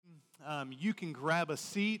you can grab a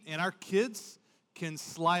seat, and our kids can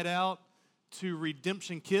slide out to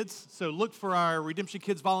Redemption Kids. So look for our Redemption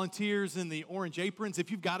Kids volunteers in the orange aprons.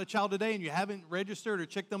 If you've got a child today and you haven't registered or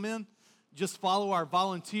checked them in, just follow our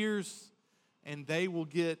volunteers, and they will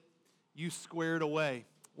get you squared away.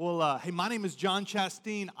 Well, hey, my name is John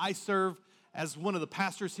Chasteen. I serve as one of the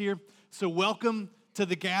pastors here. So welcome to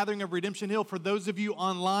the gathering of Redemption Hill. For those of you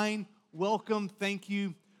online, welcome. Thank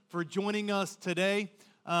you for joining us today.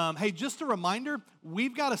 Hey, just a reminder,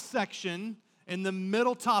 we've got a section in the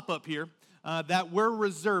middle top up here that we're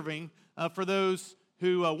reserving for those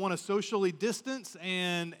who want to socially distance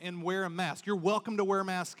and wear a mask. You're welcome to wear a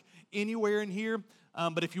mask anywhere in here,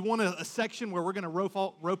 but if you want a section where we're going to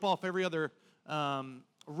rope off every other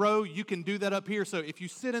row, you can do that up here. So if you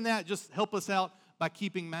sit in that, just help us out by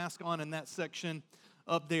keeping mask on in that section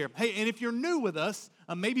up there. Hey, and if you're new with us,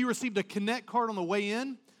 maybe you received a Connect card on the way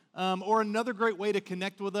in, or another great way to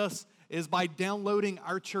connect with us is by downloading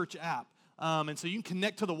our church app. And so you can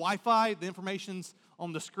connect to the Wi-Fi. The information's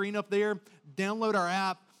on the screen up there. Download our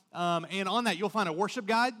app, and on that you'll find a worship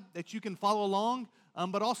guide that you can follow along,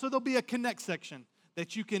 but also there'll be a Connect section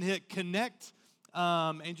that you can hit Connect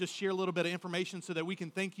and just share a little bit of information so that we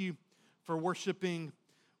can thank you for worshiping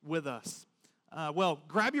with us. Well,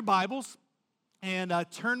 grab your Bibles and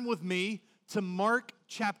turn with me to Mark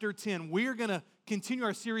chapter 10. We're going to continue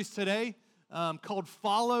our series today called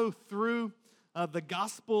Follow Through the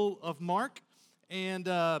Gospel of Mark. And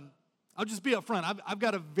I'll just be up front. I've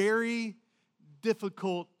got a very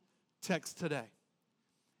difficult text today.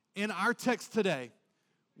 In our text today,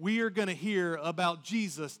 we are going to hear about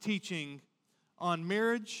Jesus teaching on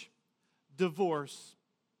marriage, divorce,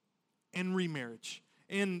 and remarriage.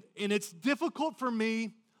 And it's difficult for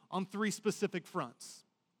me on three specific fronts.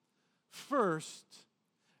 First,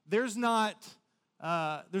 there's not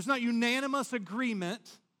unanimous agreement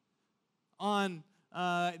on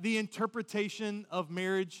the interpretation of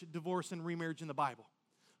marriage, divorce, and remarriage in the Bible.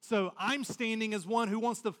 So I'm standing as one who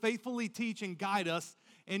wants to faithfully teach and guide us,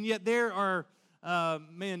 and yet there are,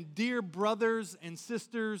 dear brothers and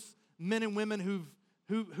sisters, men and women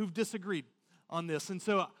who've disagreed on this. And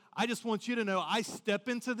so I just want you to know I step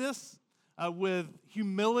into this with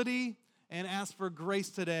humility and ask for grace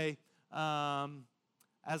today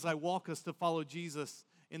as I walk us to follow Jesus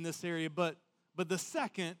in this area. But the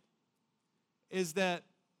second is that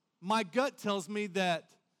my gut tells me that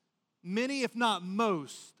many, if not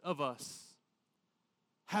most of us,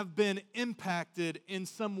 have been impacted in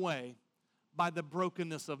some way by the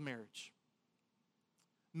brokenness of marriage.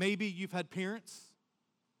 Maybe you've had parents,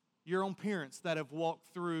 your own parents, that have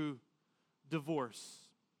walked through divorce.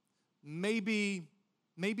 Maybe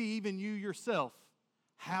even you yourself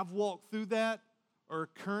have walked through that or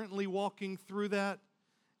currently walking through that.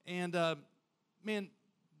 And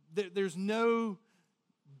there's no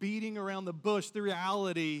beating around the bush. The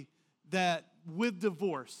reality that with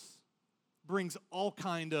divorce brings all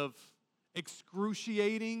kind of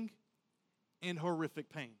excruciating and horrific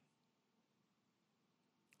pain.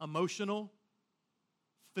 Emotional,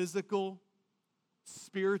 physical,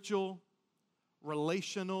 spiritual,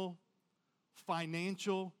 relational,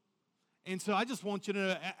 financial. And so I just want you to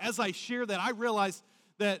know, as I share that, I realize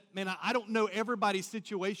that, I don't know everybody's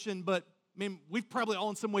situation, but, we've probably all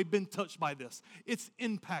in some way been touched by this. It's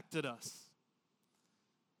impacted us.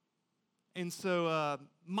 And so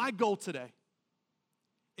my goal today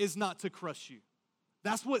is not to crush you.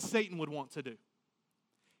 That's what Satan would want to do.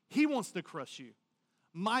 He wants to crush you.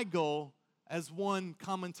 My goal, as one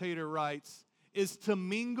commentator writes, is to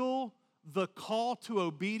mingle the call to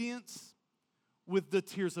obedience with the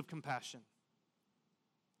tears of compassion.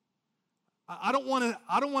 I don't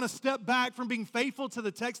want to step back from being faithful to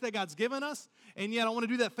the text that God's given us, and yet I want to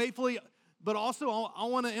do that faithfully, but also I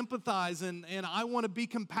want to empathize and I want to be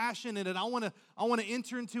compassionate, and I want to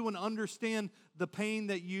enter into and understand the pain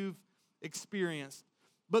that you've experienced.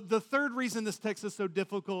 But the third reason this text is so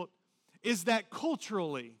difficult is that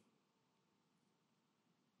culturally,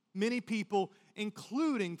 many people,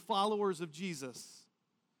 including followers of Jesus,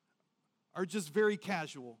 are just very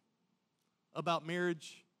casual about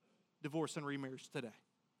marriage, divorce, and remarriage today.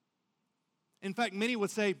 In fact, many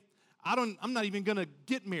would say, I'm not even going to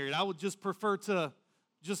get married. I would just prefer to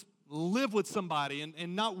just live with somebody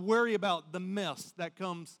and not worry about the mess that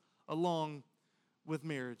comes along with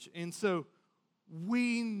marriage. And so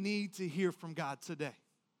we need to hear from God today.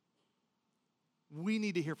 We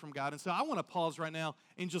need to hear from God. And so I want to pause right now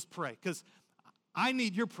and just pray, because I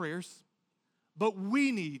need your prayers, but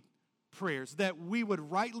we need prayers that we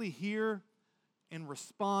would rightly hear and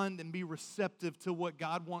respond and be receptive to what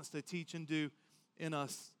God wants to teach and do in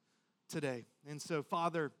us today. And so,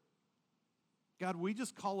 Father, God, we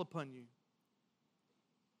just call upon you.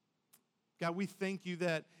 God, we thank you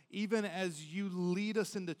that even as you lead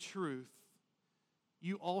us into truth,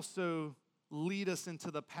 you also lead us into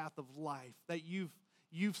the path of life, that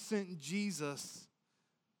you've sent Jesus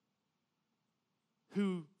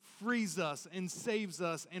who frees us and saves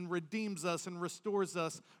us and redeems us and restores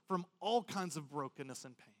us from all kinds of brokenness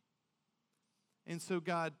and pain. And so,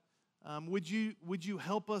 God, would you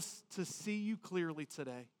help us to see you clearly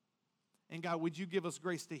today? And God, would you give us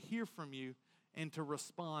grace to hear from you and to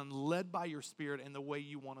respond, led by your Spirit and the way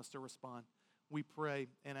you want us to respond? We pray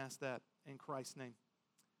and ask that in Christ's name.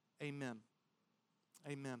 Amen.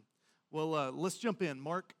 Amen. Well, let's jump in.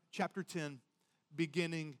 Mark chapter 10,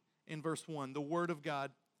 beginning in verse 1. The Word of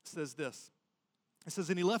God says this. It says,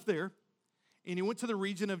 "And he left there, and he went to the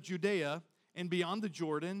region of Judea and beyond the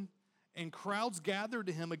Jordan, and crowds gathered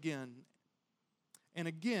to him again. And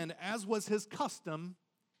again, as was his custom,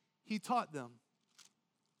 he taught them.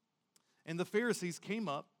 And the Pharisees came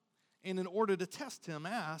up, and in order to test him,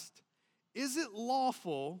 asked, 'Is it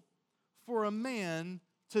lawful for a man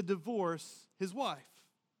to divorce his wife?'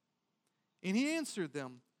 And he answered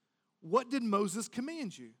them, 'What did Moses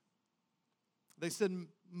command you?' They said,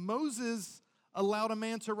 'Moses allowed a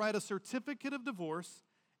man to write a certificate of divorce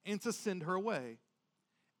and to send her away.'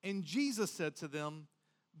 And Jesus said to them,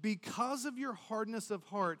 'Because of your hardness of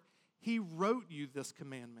heart, he wrote you this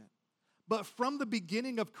commandment. But from the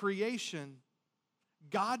beginning of creation,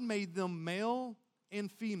 God made them male and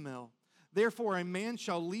female. Therefore, a man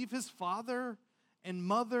shall leave his father and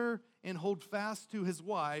mother and hold fast to his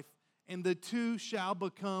wife, and the two shall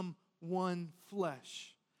become one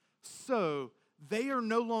flesh. So they are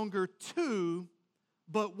no longer two,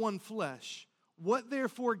 but one flesh. What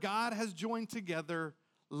therefore God has joined together,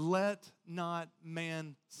 let not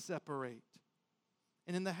man separate.'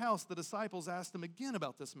 And in the house, the disciples asked him again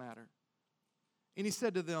about this matter. And he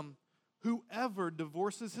said to them, 'Whoever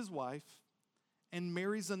divorces his wife and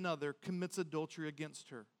marries another commits adultery against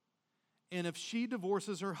her. And if she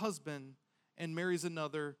divorces her husband and marries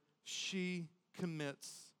another, she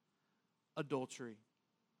commits adultery.'"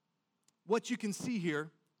 What you can see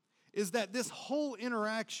here is that this whole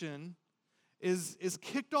interaction is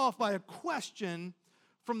kicked off by a question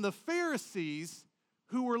from the Pharisees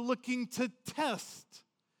who were looking to test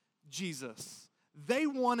Jesus. They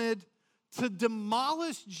wanted to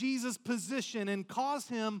demolish Jesus' position and cause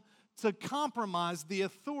him to compromise the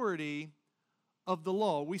authority of the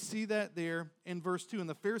law. We see that there in verse 2. And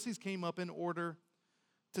the Pharisees came up in order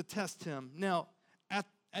to test him. Now,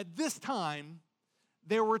 at this time,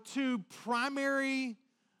 there were two primary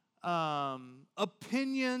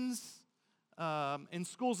opinions and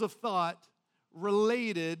schools of thought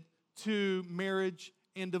related to marriage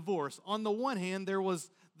and divorce. On the one hand, there was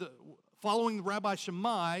following Rabbi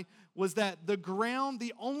Shammai, was that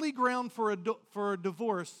the only ground for a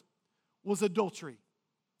divorce was adultery,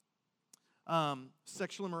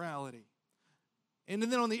 sexual immorality. And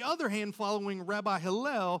then on the other hand, following Rabbi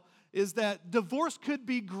Hillel, is that divorce could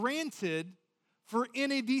be granted for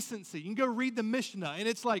any decency. You can go read the Mishnah, and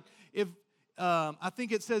it's like, I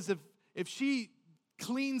think it says if she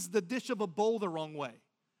cleans the dish of a bowl the wrong way,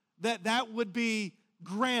 that would be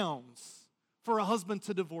grounds for a husband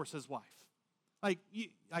to divorce his wife.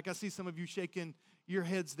 Like I see some of you shaking your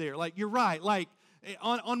heads there. Like, you're right. Like,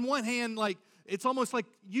 on one hand, like, it's almost like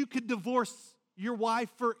you could divorce your wife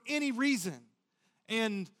for any reason.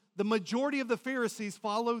 And the majority of the Pharisees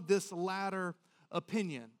followed this latter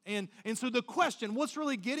opinion. And so the question, what's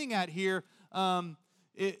really getting at here,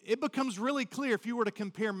 it becomes really clear if you were to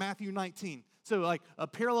compare Matthew 19. So like a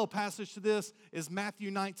parallel passage to this is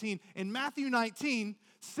Matthew 19. In Matthew 19,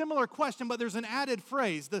 similar question, but there's an added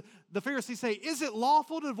phrase. The Pharisees say, "Is it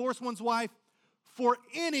lawful to divorce one's wife for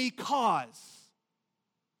any cause?"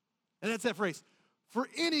 And that's that phrase, for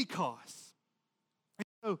any cause. And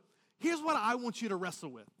so here's what I want you to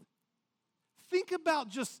wrestle with. Think about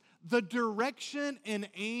just the direction and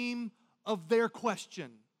aim of their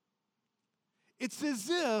question. It's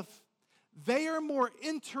as if they are more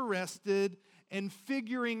interested in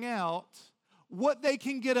figuring out what they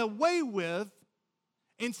can get away with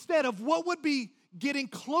instead of what would be getting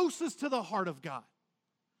closest to the heart of God.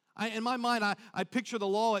 In my mind, I picture the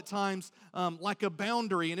law at times like a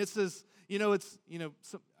boundary, and it says,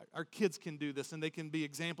 our kids can do this, and they can be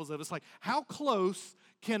examples of it. It's like, how close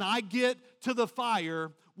can I get to the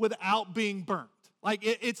fire without being burnt? Like,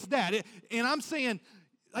 it's that. And I'm saying,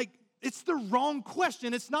 like, it's the wrong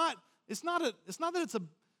question. It's the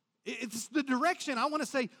direction. I want to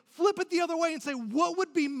say, flip it the other way and say, what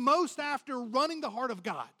would be most after running the heart of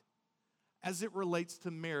God as it relates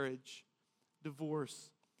to marriage,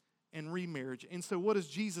 divorce, and remarriage. And so what does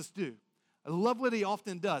Jesus do? I love what he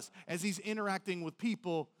often does. As he's interacting with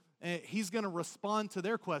people, he's going to respond to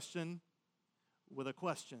their question with a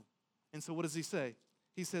question. And so what does he say?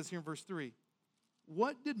 He says here in verse 3,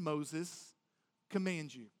 what did Moses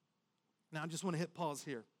command you? Now I just want to hit pause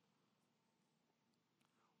here.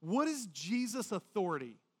 What is Jesus'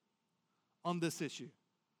 authority on this issue?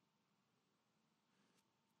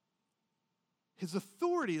 His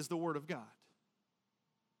authority is the Word of God.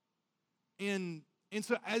 And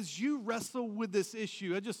so as you wrestle with this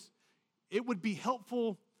issue, it would be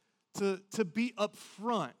helpful to be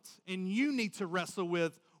upfront, and you need to wrestle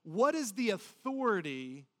with, what is the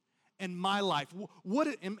authority in my life?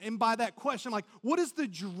 And by that question, like, what is the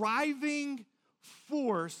driving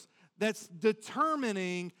force that's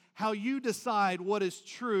determining how you decide what is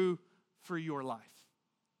true for your life?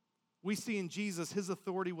 We see in Jesus, his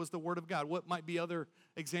authority was the Word of God. What might be other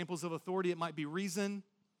examples of authority? It might be reason.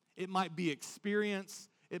 It might be experience.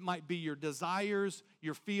 It might be your desires,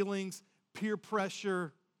 your feelings, peer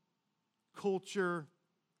pressure, culture,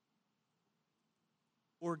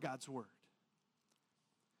 or God's Word.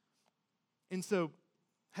 And so,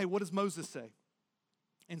 hey, what does Moses say?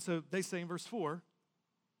 And so they say in verse 4,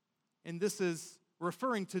 and this is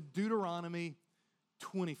referring to Deuteronomy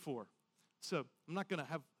 24. So I'm not going to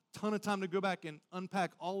have a ton of time to go back and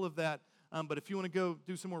unpack all of that, but if you want to go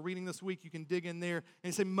do some more reading this week, you can dig in there.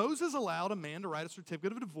 And they say, Moses allowed a man to write a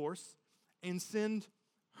certificate of divorce and send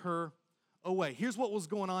her away. Here's what was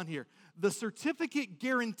going on here. The certificate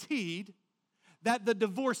guaranteed that the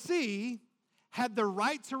divorcee had the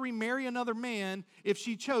right to remarry another man if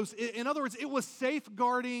she chose. In other words, it was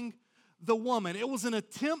safeguarding the woman. It was an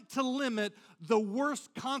attempt to limit the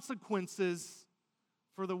worst consequences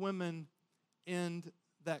for the women in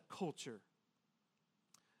that culture.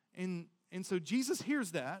 And so Jesus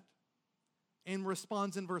hears that and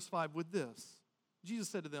responds in verse 5 with this. Jesus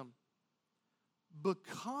said to them,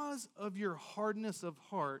 because of your hardness of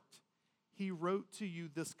heart, he wrote to you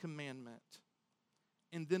this commandment.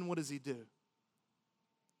 And then what does he do?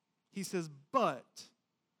 He says, but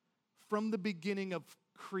from the beginning of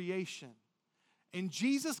creation. And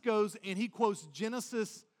Jesus goes and he quotes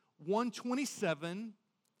Genesis 1:27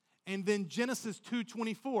 and then Genesis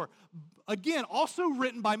 2:24. Again, also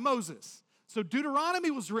written by Moses. So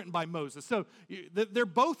Deuteronomy was written by Moses. So they're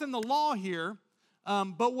both in the law here.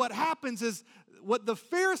 But what happens is, what the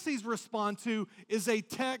Pharisees respond to is a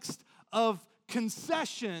text of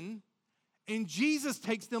concession, and Jesus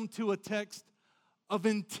takes them to a text of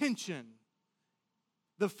intention.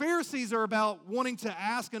 The Pharisees are about wanting to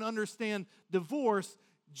ask and understand divorce.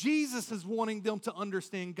 Jesus is wanting them to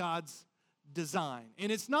understand God's design.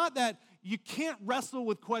 And it's not that you can't wrestle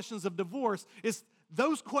with questions of divorce. It's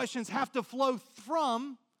those questions have to flow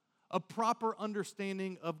from a proper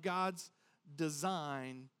understanding of God's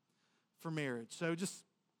design for marriage. So just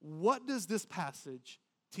what does this passage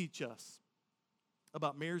teach us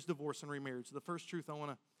about marriage, divorce, and remarriage? The first truth I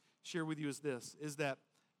want to share with you is this, is that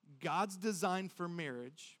God's design for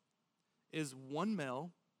marriage is one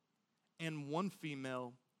male and one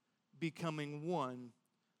female becoming one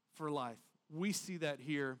for life. We see that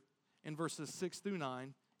here in verses 6 through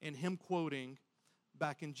 9 and him quoting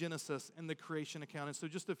back in Genesis and the creation account. And so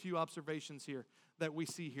just a few observations here that we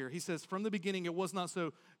see here. He says, from the beginning it was not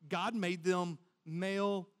so. God made them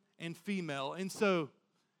male and female. And so,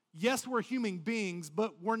 yes, we're human beings,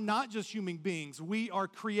 but we're not just human beings. We are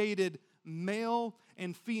created male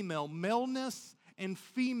and female. Maleness and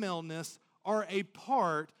femaleness are a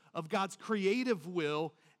part of God's creative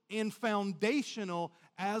will and foundational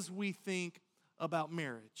as we think about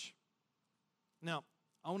marriage. Now,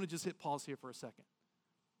 I want to just hit pause here for a second.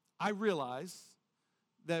 I realize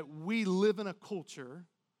that we live in a culture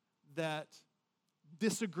that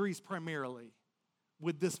disagrees primarily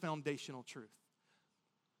with this foundational truth.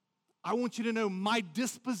 I want you to know my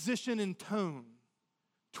disposition and tone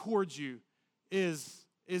towards you is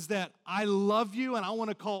that I love you and I want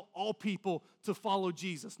to call all people to follow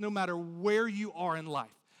Jesus, no matter where you are in life.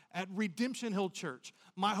 At Redemption Hill Church,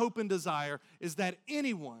 my hope and desire is that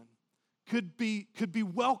anyone could be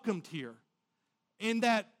welcomed here, and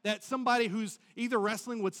that somebody who's either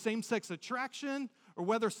wrestling with same-sex attraction or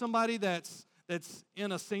whether somebody that's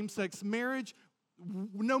in a same-sex marriage,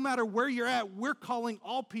 no matter where you're at, we're calling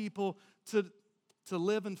all people to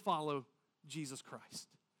live and follow Jesus Christ.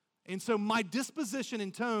 And so my disposition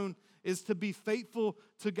and tone is to be faithful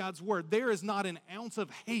to God's word. There is not an ounce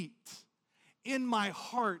of hate in my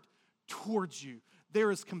heart towards you.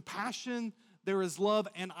 There is compassion, there is love,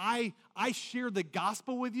 and I share the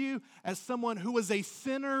gospel with you as someone who is a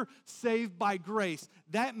sinner saved by grace.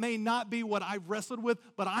 That may not be what I've wrestled with,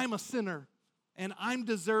 but I'm a sinner, and I'm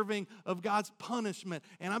deserving of God's punishment,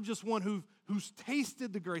 and I'm just one who's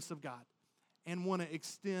tasted the grace of God and want to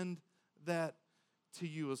extend that to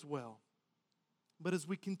you as well. But as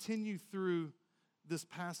we continue through this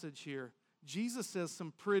passage here, Jesus says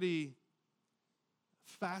some pretty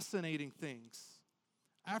fascinating things.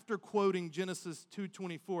 After quoting Genesis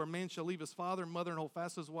 2:24, a man shall leave his father and mother and hold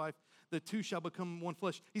fast his wife, the two shall become one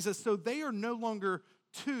flesh. He says, so they are no longer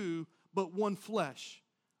two, but one flesh.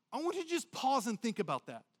 I want you to just pause and think about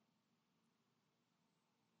that.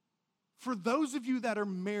 For those of you that are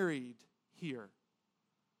married here,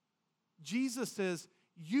 Jesus says,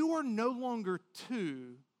 you are no longer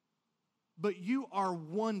two, but you are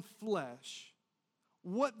one flesh.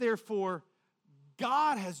 What therefore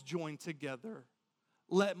God has joined together,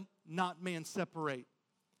 let not man separate.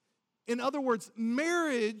 In other words,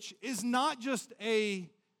 marriage is not just a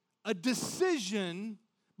decision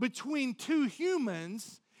between two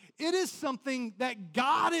humans. It is something that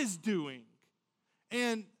God is doing.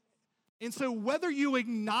 And so whether you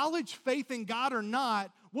acknowledge faith in God or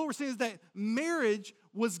not, what we're saying is that marriage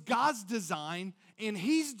was God's design, and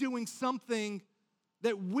He's doing something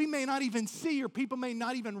that we may not even see or people may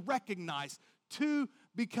not even recognize, two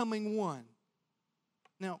becoming one.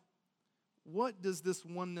 Now, what does this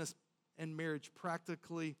oneness in marriage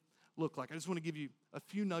practically look like? I just want to give you a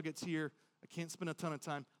few nuggets here. I can't spend a ton of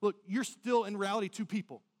time. Look, you're still in reality two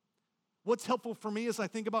people. What's helpful for me as I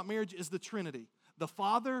think about marriage is the Trinity. The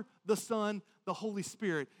Father, the Son, the Holy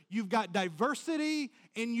Spirit. You've got diversity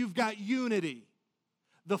and you've got unity.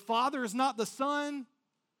 The Father is not the Son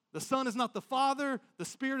is not the Father, the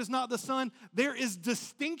Spirit is not the Son. There is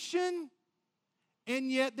distinction,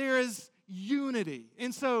 and yet there is unity.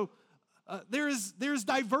 And so there's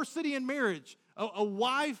diversity in marriage. A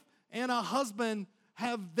wife and a husband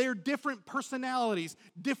have their different personalities,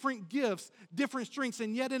 different gifts, different strengths,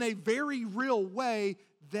 and yet in a very real way,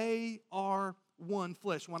 they are one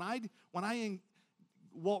flesh. When I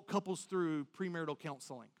walk couples through premarital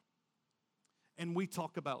counseling, and we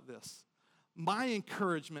talk about this, my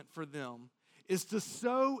encouragement for them is to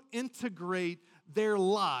so integrate their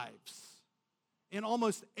lives in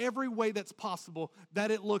almost every way that's possible that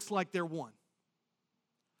it looks like they're one.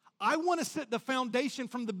 I want to set the foundation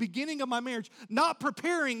from the beginning of my marriage, not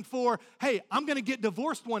preparing for, hey, I'm going to get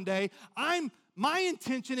divorced one day. My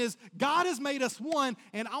intention is God has made us one,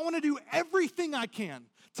 and I want to do everything I can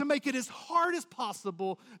to make it as hard as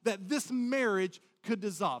possible that this marriage could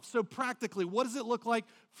dissolve. So practically, what does it look like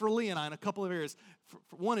for Lee and I in a couple of areas? For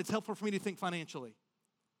one, it's helpful for me to think financially.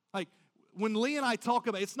 Like, when Lee and I talk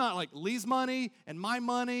about, it's not like Lee's money and my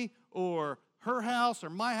money or her house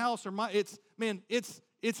or my house or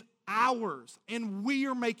it's ours, and we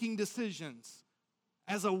are making decisions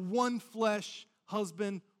as a one flesh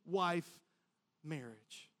husband-wife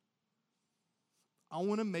marriage. I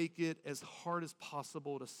want to make it as hard as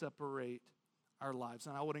possible to separate our lives,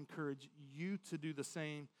 and I would encourage you to do the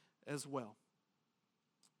same as well.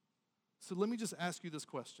 So let me just ask you this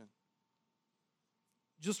question.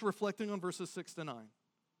 Just reflecting on verses 6 to 9.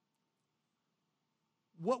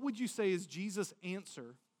 What would you say is Jesus'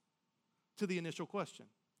 answer to the initial question?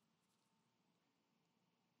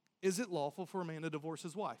 Is it lawful for a man to divorce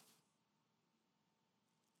his wife?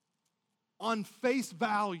 On face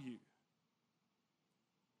value,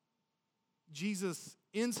 Jesus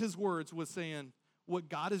ends his words with saying, what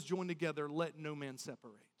God has joined together, let no man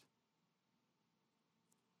separate.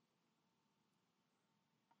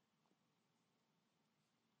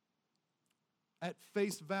 At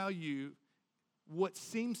face value, what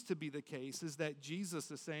seems to be the case is that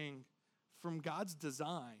Jesus is saying, from God's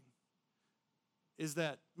design, is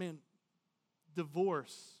that, man,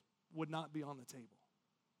 divorce would not be on the table.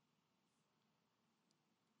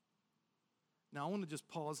 Now, I want to just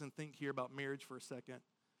pause and think here about marriage for a second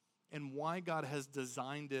and why God has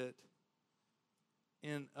designed it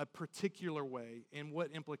in a particular way and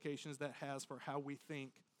what implications that has for how we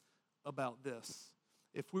think about this.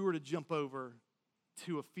 If we were to jump over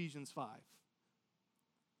to Ephesians 5,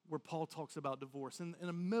 where Paul talks about divorce, in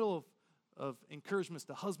the middle of encouragements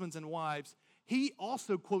to husbands and wives, he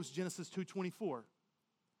also quotes Genesis 2:24.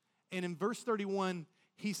 And in verse 31,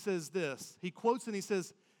 he says this. He quotes and he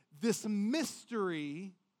says, this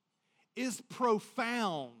mystery is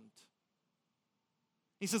profound.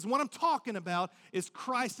 He says, what I'm talking about is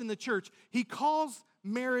Christ in the church. He calls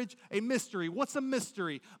marriage a mystery. What's a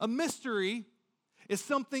mystery? A mystery is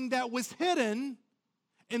something that was hidden,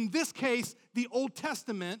 in this case, the Old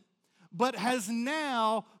Testament, but has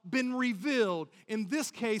now been revealed, in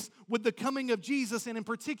this case, with the coming of Jesus, and in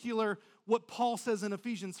particular, what Paul says in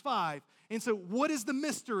Ephesians 5. And so, what is the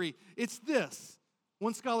mystery? It's this.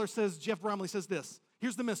 One scholar says, Jeff Bromley says this.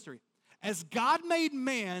 Here's the mystery. As God made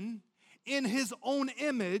man in his own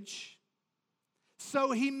image,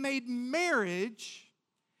 so he made marriage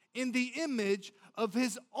in the image of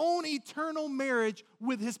his own eternal marriage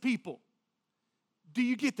with his people. Do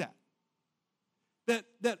you get that?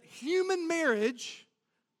 That human marriage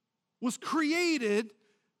was created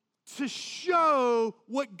to show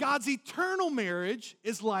what God's eternal marriage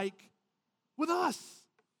is like with us.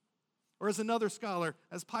 Or as another scholar,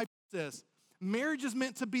 as Piper says, marriage is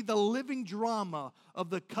meant to be the living drama of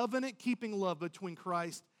the covenant-keeping love between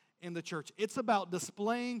Christ and the church. It's about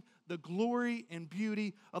displaying the glory and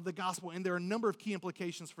beauty of the gospel, and there are a number of key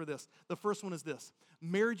implications for this. The first one is this.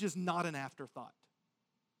 Marriage is not an afterthought.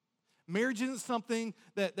 Marriage isn't something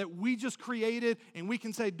that we just created and we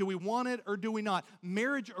can say, do we want it or do we not?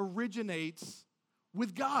 Marriage originates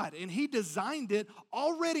with God, and He designed it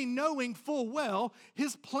already knowing full well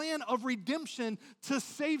His plan of redemption to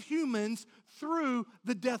save humans through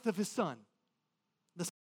the death of His Son.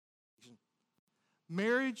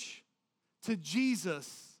 Marriage to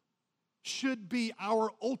Jesus should be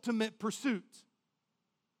our ultimate pursuit.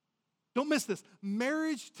 Don't miss this.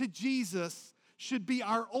 Marriage to Jesus should be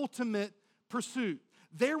our ultimate pursuit.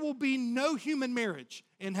 There will be no human marriage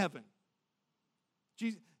in heaven.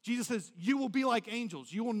 Jesus says, you will be like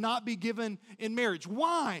angels. You will not be given in marriage.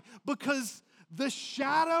 Why? Because the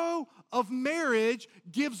shadow of marriage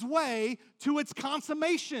gives way to its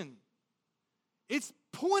consummation. It's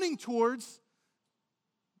pointing towards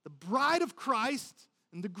the bride of Christ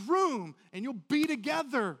and the groom, and you'll be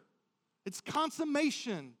together. It's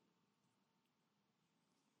consummation.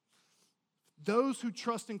 Those who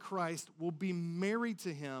trust in Christ will be married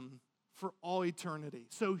to Him for all eternity.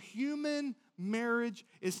 So human marriage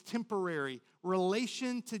is temporary.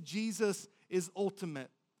 Relation to Jesus is ultimate.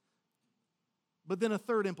 But then a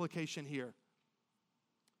third implication here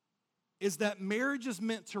is that marriage is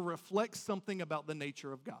meant to reflect something about the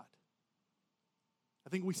nature of God. I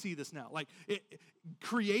think we see this now. Like,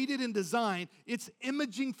 created and designed, it's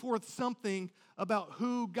imaging forth something about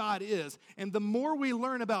who God is. And the more we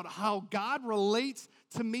learn about how God relates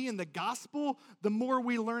to me in the gospel, the more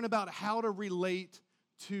we learn about how to relate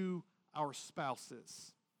to our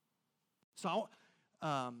spouses. So,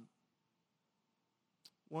 one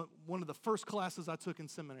of the first classes I took in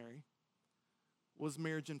seminary was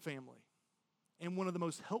marriage and family. And one of the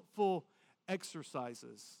most helpful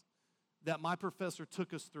exercises that my professor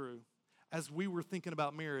took us through as we were thinking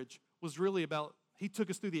about marriage was really about, he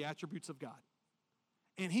took us through the attributes of God.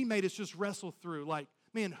 And he made us just wrestle through, like,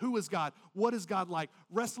 man, who is God? What is God like?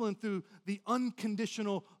 Wrestling through the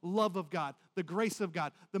unconditional love of God, the grace of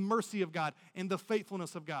God, the mercy of God, and the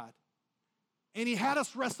faithfulness of God. And he had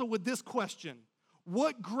us wrestle with this question: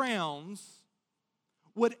 what grounds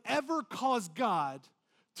would ever cause God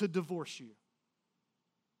to divorce you?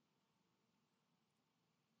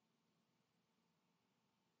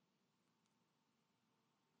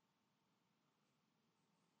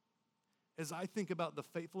 As I think about the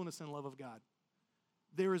faithfulness and love of God,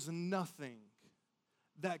 there is nothing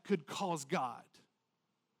that could cause God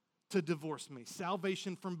to divorce me.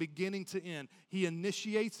 Salvation from beginning to end. He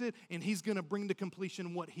initiates it, and He's going to bring to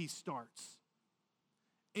completion what He starts.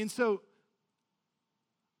 And so,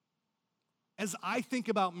 as I think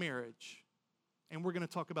about marriage, and we're going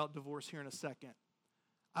to talk about divorce here in a second,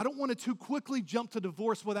 I don't want to too quickly jump to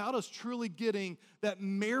divorce without us truly getting that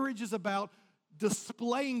marriage is about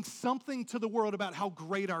displaying something to the world about how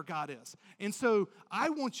great our God is. And so I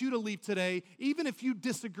want you to leave today, even if you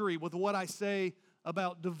disagree with what I say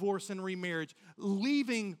about divorce and remarriage,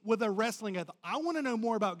 leaving with a wrestling at, I want to know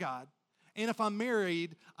more about God. And if I'm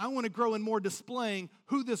married, I want to grow in more displaying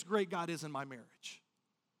who this great God is in my marriage.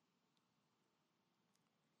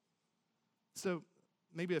 So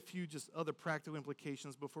maybe a few just other practical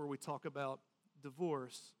implications before we talk about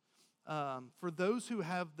divorce. For those who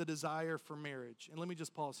have the desire for marriage, and let me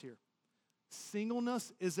just pause here.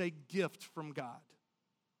 Singleness is a gift from God.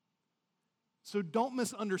 So don't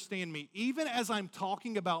misunderstand me. Even as I'm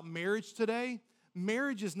talking about marriage today,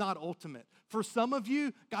 marriage is not ultimate. For some of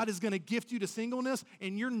you, God is going to gift you to singleness,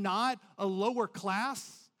 and you're not a lower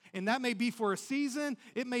class, and that may be for a season,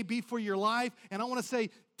 it may be for your life, and I want to say,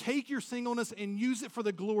 take your singleness and use it for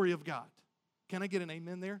the glory of God. Can I get an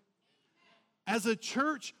amen there? As a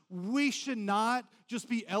church, we should not just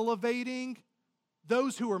be elevating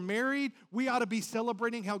those who are married. We ought to be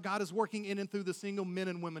celebrating how God is working in and through the single men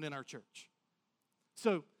and women in our church.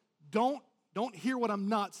 So don't Don't hear what I'm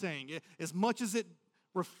not saying. As much as it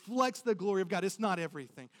reflects the glory of God, it's not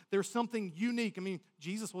everything. There's something unique. I mean,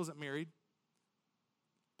 Jesus wasn't married.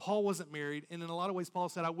 Paul wasn't married. And in a lot of ways, Paul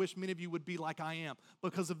said, I wish many of you would be like I am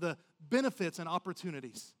because of the benefits and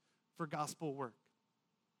opportunities for gospel work.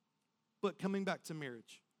 But coming back to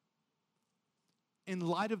marriage, in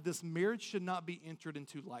light of this, marriage should not be entered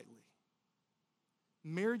into lightly.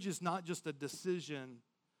 Marriage is not just a decision,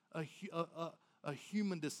 a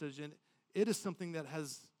human decision. It is something that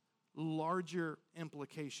has larger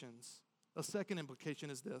implications. A second implication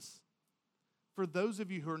is this. For those of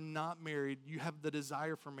you who are not married, you have the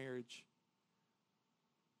desire for marriage.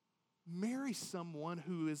 Marry someone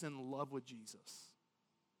who is in love with Jesus.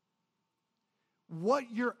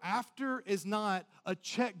 What you're after is not a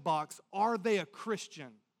checkbox. Are they a Christian?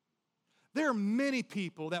 There are many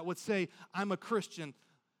people that would say, I'm a Christian.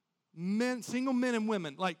 Men, single men and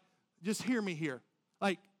women, like, just hear me here.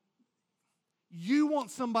 Like, you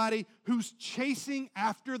want somebody who's chasing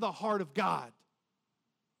after the heart of God.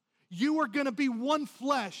 You are going to be one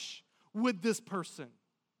flesh with this person.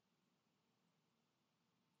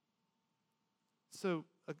 So,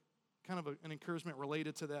 an encouragement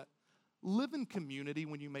related to that. Live in community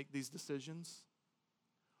when you make these decisions.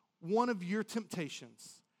 One of your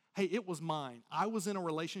temptations, hey, it was mine. I was in a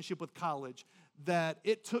relationship with college that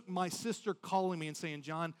it took my sister calling me and saying,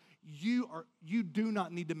 John, you do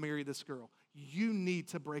not need to marry this girl. You need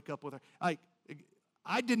to break up with her.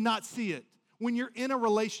 I did not see it. When you're in a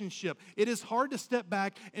relationship, it is hard to step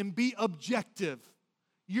back and be objective.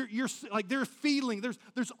 You're like, there's feeling,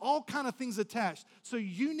 there's all kind of things attached. So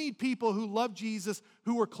you need people who love Jesus,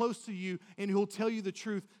 who are close to you, and who will tell you the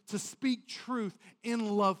truth, to speak truth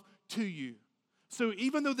in love to you. So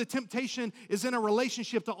even though the temptation is in a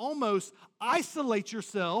relationship to almost isolate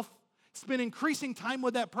yourself, spend increasing time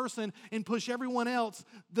with that person and push everyone else,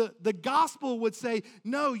 the gospel would say,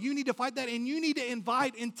 no, you need to fight that, and you need to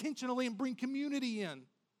invite intentionally and bring community in.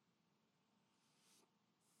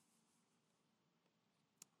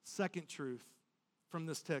 Second truth from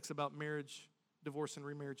this text about marriage, divorce, and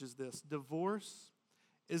remarriage is this. Divorce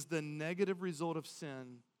is the negative result of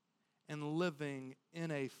sin and living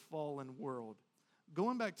in a fallen world.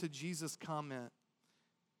 Going back to Jesus' comment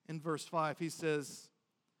in verse 5, he says,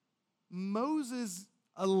 Moses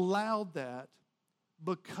allowed that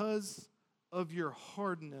because of your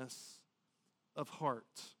hardness of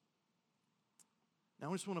heart. Now,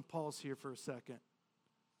 I just want to pause here for a second.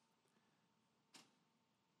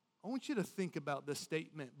 I want you to think about this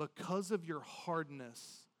statement, because of your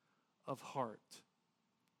hardness of heart.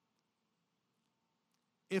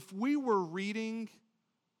 If we were reading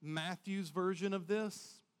Matthew's version of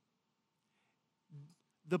this,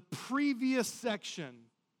 the previous section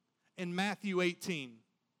in Matthew 18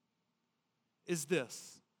 is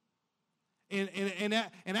this. And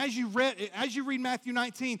as you read Matthew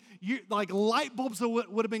 19, like light bulbs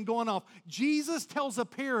would have been going off. Jesus tells a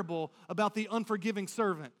parable about the unforgiving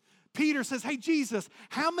servant. Peter says, hey, Jesus,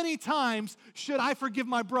 how many times should I forgive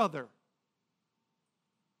my brother?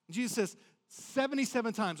 Jesus says,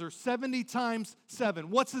 77 times, or 70 times 7.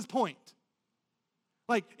 What's his point?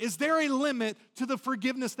 Like, is there a limit to the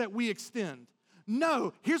forgiveness that we extend?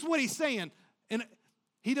 No. Here's what he's saying. And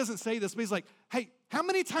he doesn't say this, but he's like, hey, how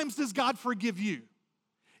many times does God forgive you?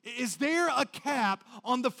 Is there a cap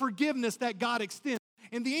on the forgiveness that God extends?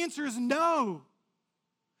 And the answer is no.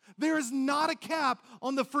 There is not a cap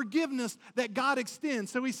on the forgiveness that God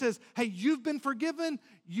extends. So he says, hey, you've been forgiven,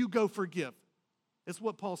 you go forgive. It's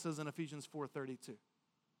what Paul says in Ephesians 4:32.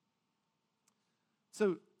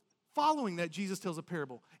 So following that, Jesus tells a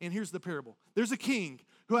parable. And here's the parable. There's a king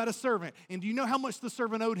who had a servant. And do you know how much the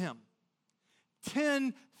servant owed him?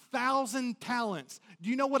 10,000 talents. Do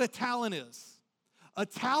you know what a talent is? A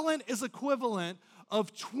talent is equivalent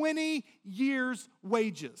of 20 years'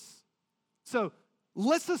 wages. So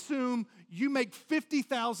let's assume you make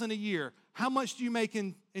 $50,000 a year. How much do you make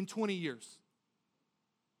in 20 years?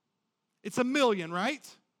 It's $1 million, right?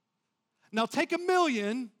 Now take $1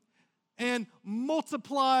 million and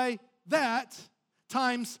multiply that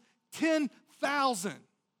times 10,000.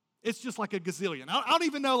 It's just like a gazillion. I don't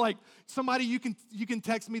even know, like, somebody, you can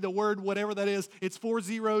text me the word, whatever that is. It's 4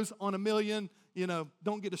 zeros on $1 million. You know,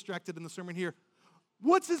 don't get distracted in the sermon here.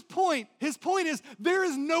 What's his point? His point is there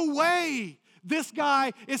is no way this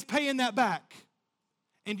guy is paying that back.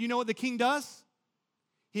 And do you know what the king does?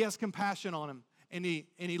 He has compassion on him, and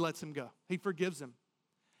he lets him go. He forgives him.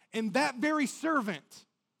 And that very servant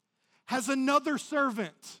has another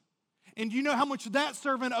servant. And do you know how much that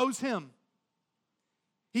servant owes him?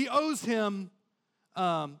 He owes him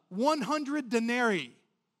 100 denarii.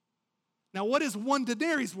 Now, what is one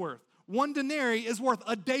denari's worth? 1 denarii is worth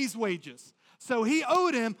a day's wages. So he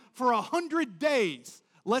owed him for 100 days.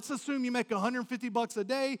 Let's assume you make $150 a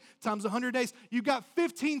day times 100 days. You got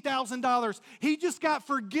 $15,000. He just got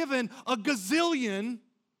forgiven a gazillion,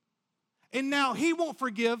 and now he won't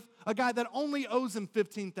forgive a guy that only owes him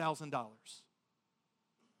 $15,000.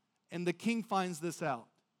 And the king finds this out.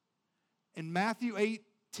 And Matthew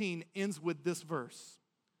 18 ends with this verse.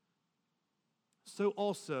 So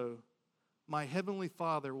also my heavenly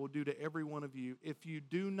Father will do to every one of you if you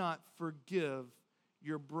do not forgive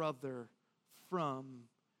your brother from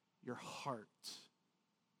your heart.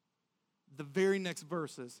 The very next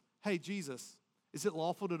verse is, hey, Jesus, is it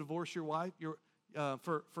lawful to divorce your wife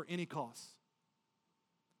for any cause?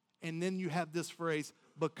 And then you have this phrase,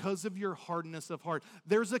 because of your hardness of heart.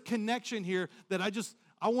 There's a connection here that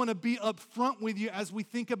I want to be upfront with you as we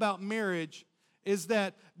think about marriage, is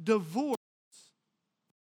that divorce,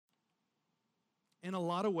 in a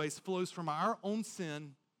lot of ways, flows from our own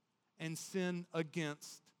sin and sin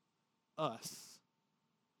against us.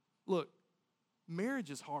 Look,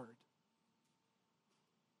 marriage is hard.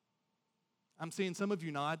 I'm seeing some of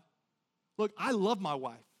you nod. Look, I love my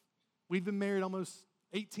wife. We've been married almost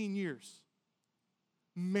 18 years.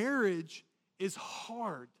 Marriage is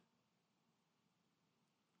hard.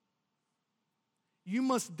 You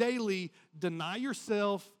must daily deny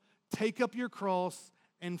yourself, take up your cross,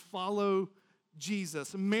 and follow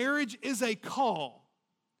Jesus. Marriage is a call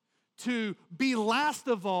to be last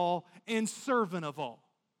of all and servant of all.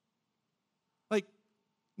 Like,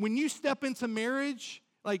 when you step into marriage,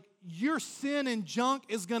 like, your sin and junk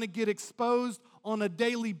is going to get exposed on a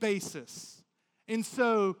daily basis. And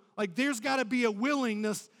so, like, there's got to be a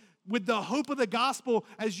willingness with the hope of the gospel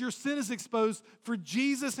as your sin is exposed for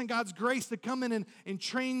Jesus and God's grace to come in and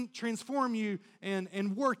transform you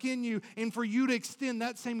and work in you, and for you to extend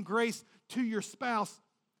that same grace to your spouse.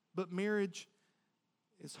 But marriage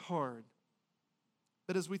is hard.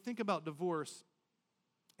 But as we think about divorce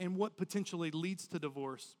and what potentially leads to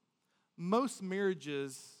divorce, most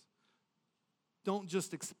marriages don't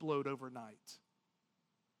just explode overnight.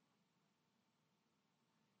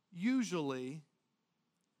 Usually,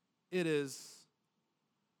 it is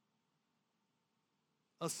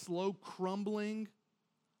a slow crumbling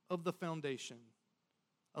of the foundation.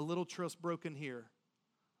 A little trust broken here,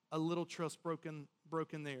 a little trust broken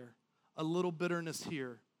there, a little bitterness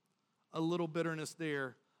here, a little bitterness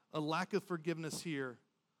there, a lack of forgiveness here,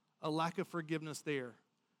 a lack of forgiveness there.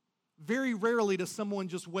 Very rarely does someone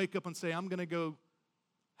just wake up and say, I'm going to go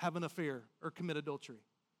have an affair or commit adultery.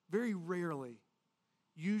 Very rarely.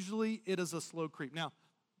 Usually it is a slow creep. Now,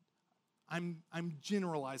 I'm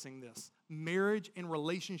generalizing this. Marriage and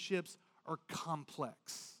relationships are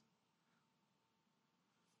complex.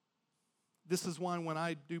 This is why when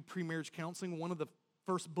I do pre-marriage counseling, one of the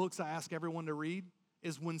first books I ask everyone to read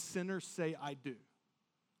is When Sinners Say I Do.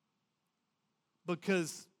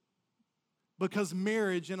 Because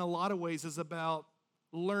marriage in a lot of ways is about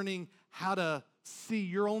learning how to see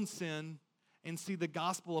your own sin and see the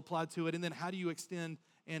gospel applied to it, and then how do you extend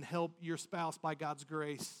and help your spouse by God's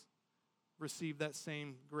grace receive that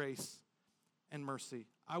same grace and mercy.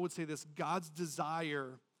 I would say this: God's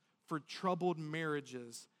desire for troubled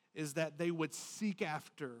marriages is that they would seek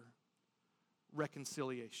after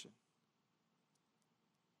reconciliation.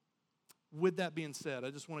 With that being said,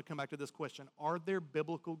 I just want to come back to this question. Are there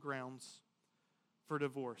biblical grounds for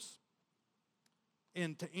divorce?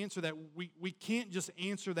 And to answer that, we can't just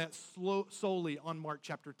answer that solely on Mark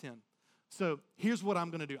chapter 10. So here's what I'm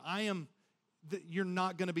going to do. You're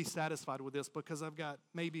not going to be satisfied with this because I've got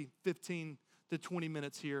maybe 15 to 20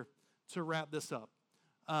 minutes here to wrap this up.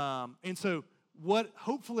 And so what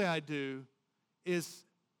hopefully I do is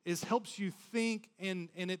helps you think, and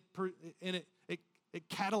it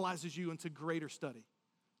catalyzes you into greater study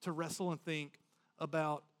to wrestle and think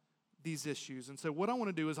about these issues. And so what I want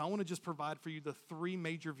to do is I want to just provide for you the three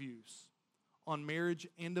major views on marriage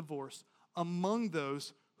and divorce among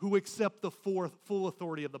those who accept the full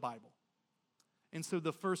authority of the Bible. And so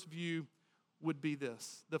the first view would be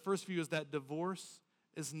this. The first view is that divorce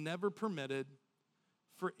is never permitted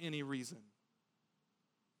for any reason.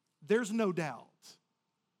 There's no doubt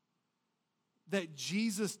that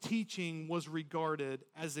Jesus' teaching was regarded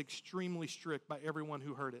as extremely strict by everyone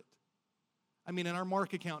who heard it. I mean, in our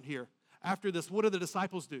Mark account here, after this, what do the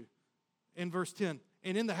disciples do? In verse 10,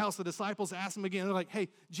 and in the house, the disciples ask him again. They're like, hey,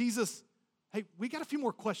 Jesus, we got a few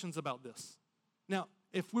more questions about this. Now,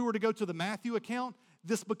 if we were to go to the Matthew account,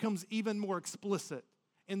 this becomes even more explicit.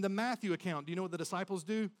 In the Matthew account, do you know what the disciples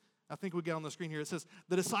do? I think we get on the screen here. It says,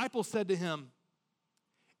 the disciples said to him,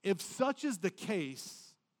 if such is the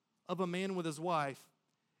case of a man with his wife,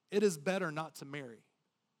 it is better not to marry.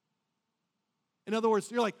 In other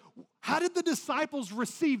words, you're like, how did the disciples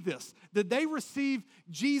receive this? Did they receive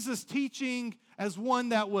Jesus' teaching as one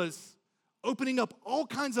that was opening up all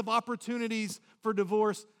kinds of opportunities for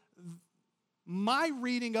divorce? My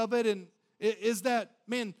reading of it is that,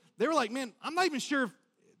 man, they were like, man, I'm not even sure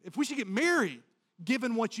if we should get married,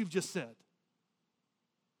 given what you've just said.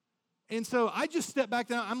 And so I just step back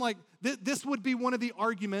down. I'm like, this would be one of the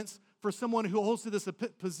arguments for someone who holds to this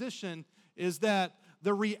position, is that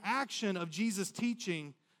the reaction of Jesus'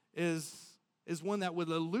 teaching is one that would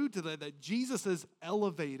allude to that Jesus is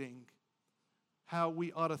elevating how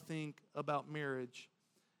we ought to think about marriage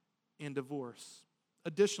and divorce.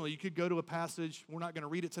 Additionally, you could go to a passage, we're not going to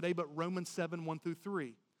read it today, but Romans 7, 1 through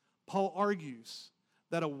 3. Paul argues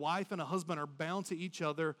that a wife and a husband are bound to each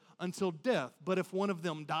other until death, but if one of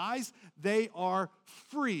them dies, they are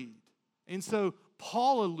freed. And so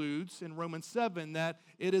Paul alludes in Romans 7 that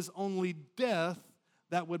it is only death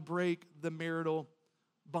that would break the marital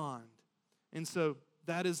bond. And so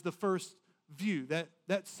that is the first view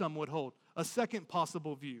that some would hold. A second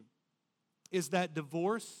possible view is that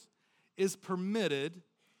divorce is permitted,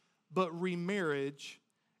 but remarriage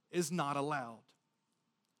is not allowed.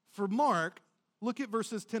 For Mark, look at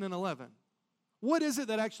verses 10 and 11. What is it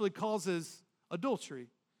that actually causes adultery?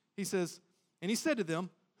 He says, and he said to them,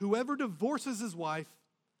 whoever divorces his wife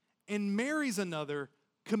and marries another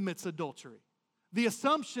commits adultery. The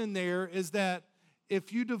assumption there is that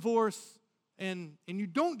if you divorce and you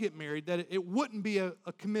don't get married, that it wouldn't be a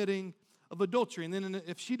committing of adultery. And then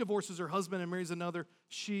if she divorces her husband and marries another,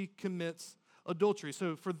 she commits adultery.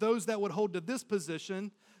 So for those that would hold to this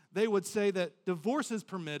position, they would say that divorce is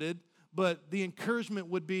permitted, but the encouragement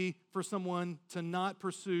would be for someone to not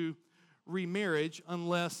pursue remarriage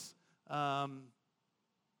unless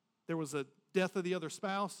there was a death of the other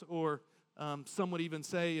spouse, or some would even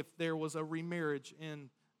say if there was a remarriage in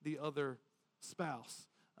the other spouse.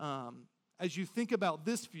 As you think about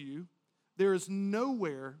this view, there's no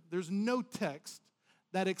text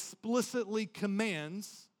that explicitly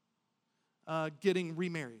commands getting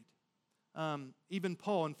remarried. Even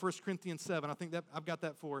Paul in 1 Corinthians 7, I think that I've got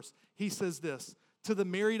that for us. He says this, to the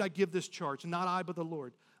married I give this charge, not I but the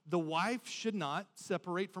Lord. The wife should not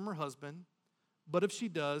separate from her husband, but if she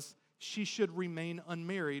does, she should remain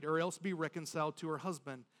unmarried or else be reconciled to her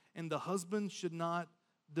husband. And the husband should not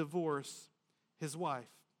divorce his wife.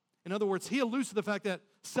 In other words, he alludes to the fact that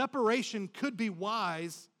separation could be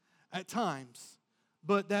wise at times,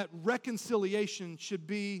 but that reconciliation should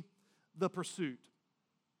be the pursuit.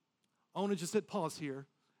 I want to just hit pause here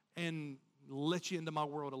and let you into my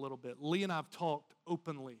world a little bit. Lee and I have talked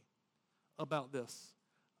openly about this.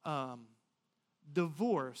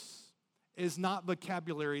 Divorce is not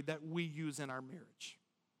vocabulary that we use in our marriage.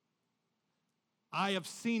 I have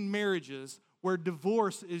seen marriages where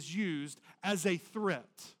divorce is used as a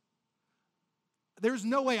threat. There's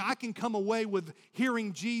no way I can come away with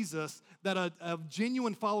hearing Jesus that a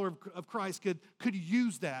genuine follower of Christ could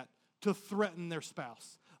use that to threaten their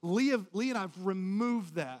spouse. Lee and I have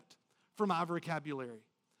removed that from our vocabulary.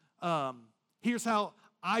 Here's how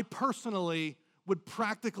I personally would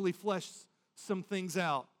practically flesh some things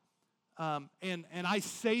out. And I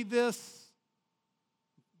say this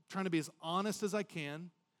trying to be as honest as I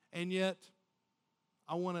can, and yet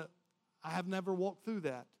I have never walked through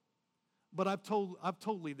that. But I've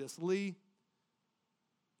told Lee this. Lee,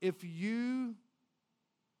 if you,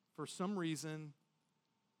 for some reason,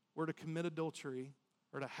 were to commit adultery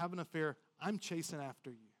or to have an affair, I'm chasing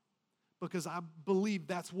after you because I believe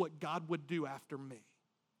that's what God would do after me.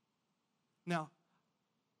 Now,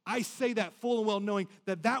 I say that full and well knowing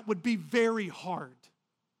that would be very hard.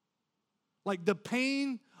 Like the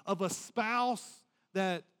pain of a spouse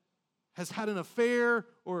that has had an affair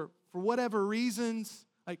or for whatever reasons,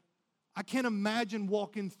 like I can't imagine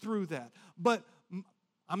walking through that. But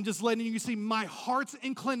I'm just letting you see my heart's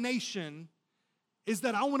inclination is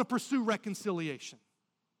that I want to pursue reconciliation.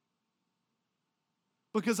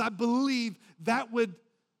 Because I believe that would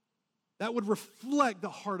reflect the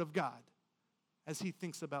heart of God as he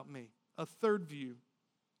thinks about me. A third view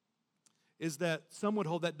is that some would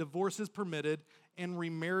hold that divorce is permitted and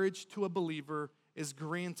remarriage to a believer is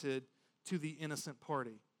granted to the innocent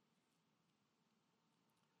party.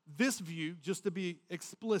 This view, just to be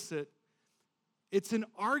explicit, it's an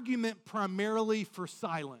argument primarily for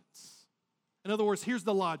silence. In other words, here's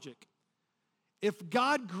the logic. If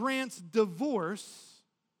God grants divorce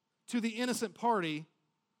to the innocent party,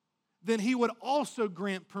 then he would also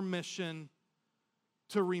grant permission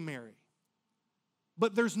to remarry.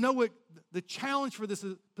 But the challenge for this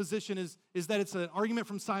position is that it's an argument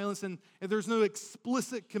from silence, and there's no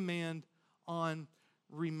explicit command on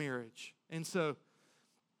remarriage. And so,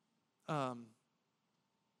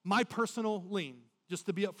 my personal lean, just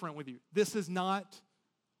to be upfront with you, this is not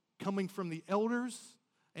coming from the elders,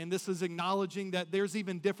 and this is acknowledging that there's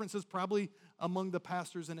even differences probably among the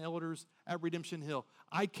pastors and elders at Redemption Hill.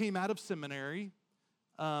 I came out of seminary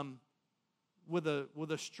with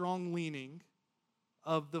a strong leaning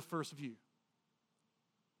of the first view.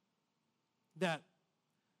 That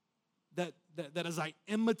as I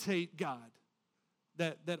imitate God,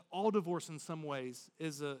 that all divorce in some ways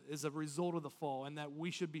is a result of the fall, and that we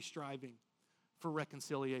should be striving for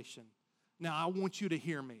reconciliation. Now, I want you to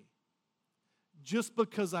hear me. Just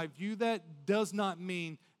because I view that does not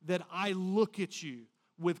mean that I look at you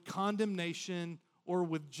with condemnation or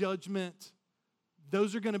with judgment.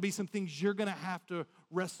 Those are going to be some things you're going to have to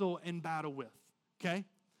wrestle and battle with, okay?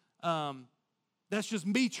 That's just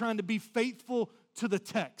me trying to be faithful to the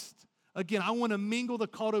text. Again, I want to mingle the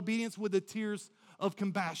call to obedience with the tears of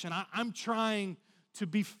compassion. I'm trying to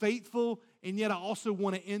be faithful, and yet I also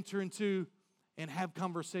want to enter into and have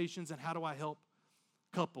conversations, and how do I help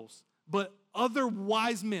couples? But other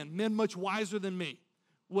wise men much wiser than me,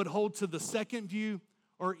 would hold to the second view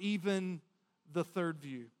or even the third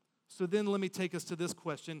view. So then let me take us to this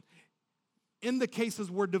question. In the cases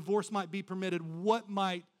where divorce might be permitted, what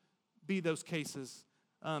might be those cases?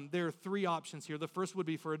 There are three options here. The first would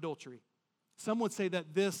be for adultery. Some would say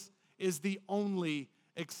that this is the only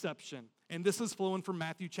exception. And this is flowing from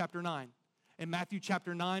Matthew chapter 9. In Matthew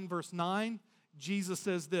chapter 9, verse 9, Jesus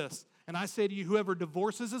says this, "And I say to you, whoever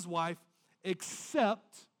divorces his wife,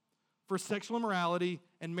 except for sexual immorality,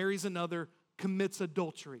 and marries another, commits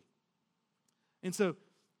adultery." And so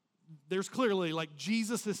there's clearly, like,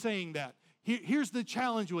 Jesus is saying that. Here's the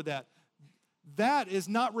challenge with that. That is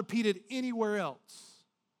not repeated anywhere else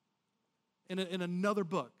in another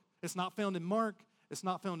book. It's not found in Mark. It's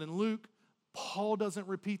not found in Luke. Paul doesn't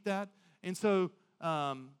repeat that. And so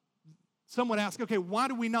some would ask, okay, why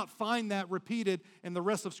do we not find that repeated in the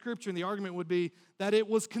rest of Scripture? And the argument would be that it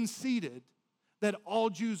was conceded, that all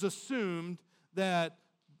Jews assumed that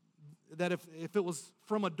if it was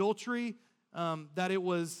from adultery, that it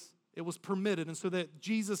was permitted. And so that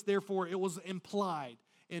Jesus, therefore, it was implied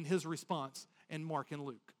in his response in Mark and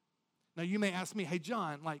Luke. Now, you may ask me, hey,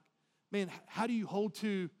 John, like, man, how do you hold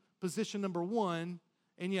to position number one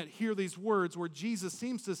and yet hear these words where Jesus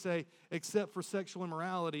seems to say, except for sexual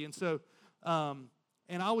immorality? And so,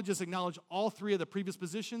 and I would just acknowledge all three of the previous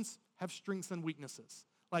positions have strengths and weaknesses.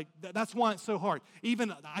 Like, that's why it's so hard.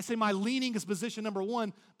 Even, I say my leaning is position number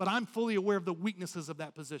one, but I'm fully aware of the weaknesses of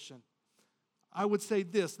that position. I would say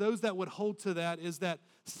this, those that would hold to that is that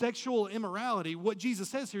sexual immorality, what Jesus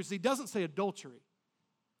says here is he doesn't say adultery.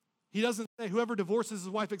 He doesn't say whoever divorces his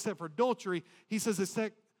wife except for adultery. He says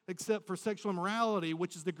except for sexual immorality,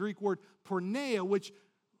 which is the Greek word porneia, which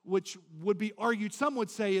would be argued, some would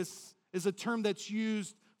say is a term that's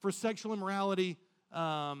used for sexual immorality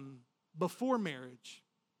before marriage.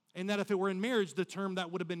 And that if it were in marriage, the term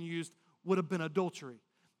that would have been used would have been adultery.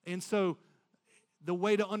 And so the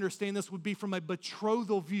way to understand this would be from a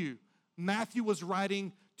betrothal view. Matthew was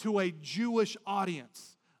writing to a Jewish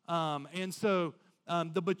audience. And so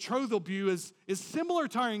the betrothal view is similar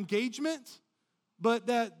to our engagement, but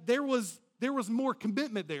that there was more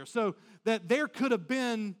commitment there. So that there could have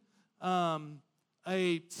been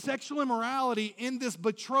a sexual immorality in this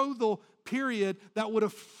betrothal period that would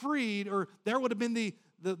have freed, or there would have been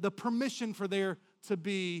the permission for there to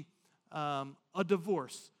be a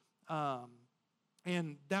divorce.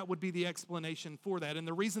 And that would be the explanation for that. And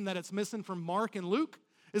the reason that it's missing from Mark and Luke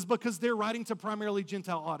is because they're writing to primarily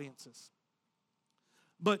Gentile audiences.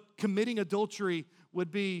 But committing adultery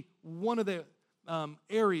would be one of the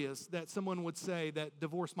areas that someone would say that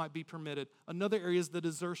divorce might be permitted. Another area is the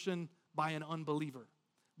desertion by an unbeliever.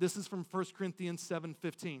 This is from 1 Corinthians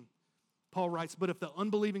 7:15. Paul writes, "But if the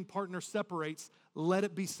unbelieving partner separates, let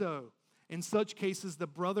it be so. In such cases, the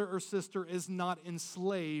brother or sister is not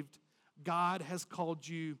enslaved. God has called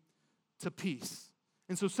you to peace."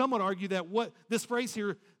 And so some would argue that what this phrase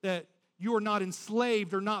here, that you are not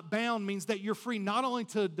enslaved or not bound, means that you're free not only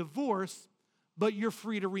to divorce, but you're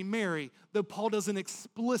free to remarry, though Paul doesn't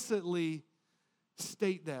explicitly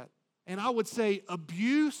state that. And I would say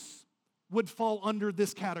abuse would fall under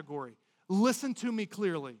this category. Listen to me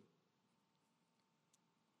clearly.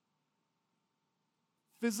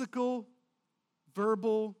 Physical,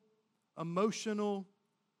 verbal, emotional,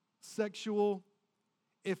 sexual,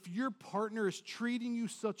 if your partner is treating you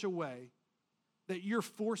such a way that you're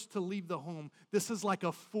forced to leave the home, this is like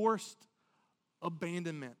a forced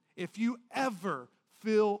abandonment, if you ever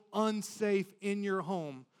feel unsafe in your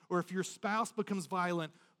home, or if your spouse becomes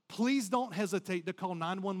violent, please don't hesitate to call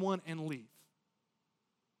 911 and leave.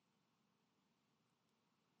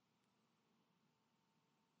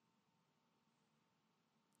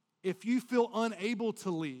 If you feel unable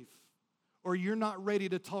to leave, or you're not ready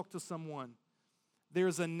to talk to someone,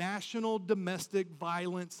 there's a national domestic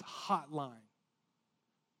violence hotline.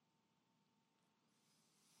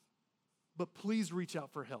 But please reach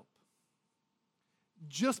out for help.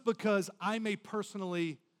 Just because I may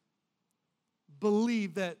personally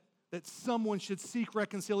believe that someone should seek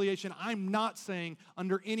reconciliation, I'm not saying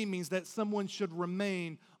under any means that someone should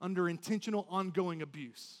remain under intentional ongoing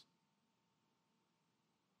abuse.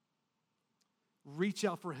 Reach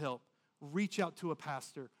out for help. Reach out to a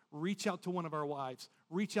pastor. Reach out to one of our wives.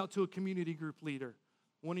 Reach out to a community group leader,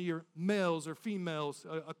 one of your males or females,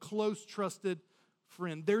 a close, trusted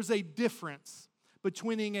friend. There's a difference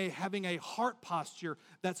between having a heart posture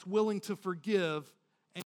that's willing to forgive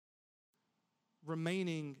and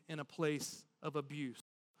remaining in a place of abuse.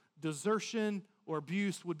 Desertion or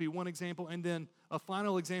abuse would be one example, and then a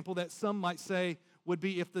final example that some might say would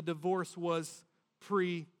be if the divorce was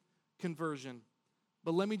pre-conversion.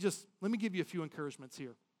 But let me give you a few encouragements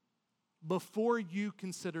here. Before you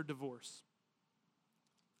consider divorce,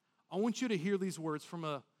 I want you to hear these words from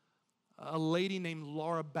a lady named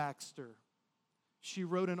Laura Baxter. She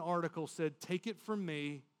wrote an article, said, "Take it from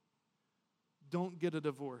me, don't get a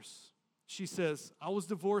divorce." She says, "I was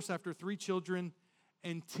divorced after 3 children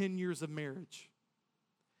and 10 years of marriage.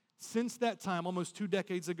 Since that time, almost 2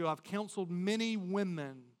 decades ago, I've counseled many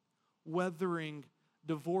women weathering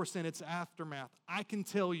divorce and its aftermath. I can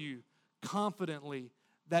tell you confidently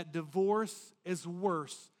that divorce is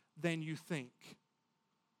worse than you think.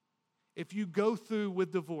 If you go through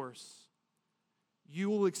with divorce, you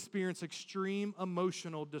will experience extreme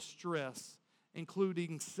emotional distress,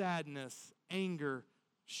 including sadness, anger,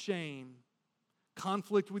 shame.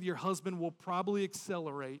 Conflict with your husband will probably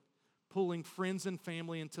accelerate, pulling friends and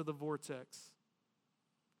family into the vortex."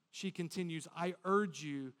 She continues, "I urge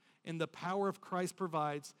you, in the power of Christ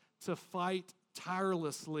provides, to fight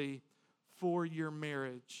tirelessly for your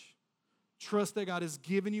marriage. Trust that God has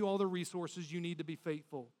given you all the resources you need to be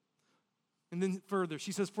faithful." And then further,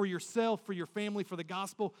 she says, "For yourself, for your family, for the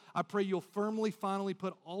gospel, I pray you'll firmly, finally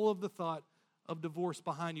put all of the thought of divorce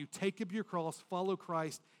behind you. Take up your cross, follow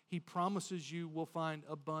Christ. He promises you will find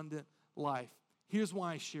abundant life." Here's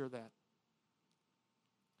why I share that.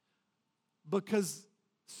 Because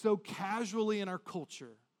so casually in our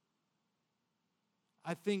culture,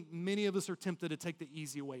 I think many of us are tempted to take the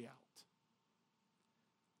easy way out.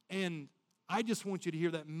 And I just want you to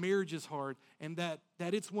hear that marriage is hard and that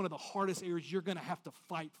it's one of the hardest areas you're going to have to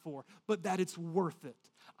fight for, but that it's worth it.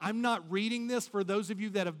 I'm not reading this for those of you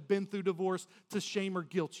that have been through divorce to shame or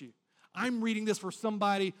guilt you. I'm reading this for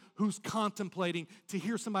somebody who's contemplating, to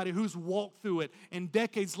hear somebody who's walked through it and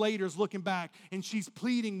decades later is looking back and she's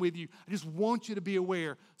pleading with you. I just want you to be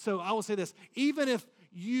aware. So I will say this, even if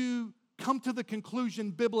you come to the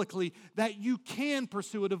conclusion biblically that you can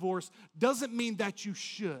pursue a divorce, doesn't mean that you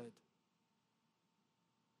should.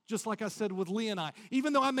 Just like I said with Lee and I,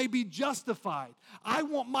 even though I may be justified, I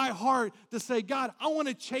want my heart to say, God, I want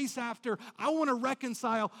to chase after, I want to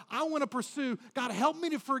reconcile, I want to pursue. God, help me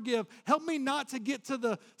to forgive. Help me not to get to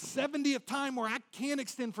the 70th time where I can't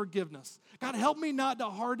extend forgiveness. God, help me not to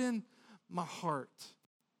harden my heart.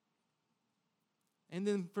 And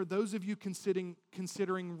then for those of you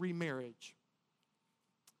considering remarriage,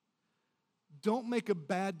 don't make a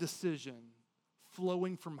bad decision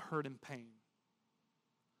flowing from hurt and pain.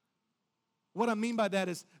 What I mean by that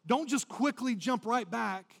is don't just quickly jump right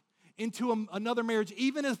back into another marriage,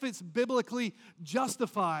 even if it's biblically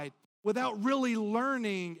justified, without really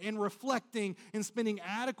learning and reflecting and spending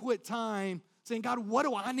adequate time saying, God, what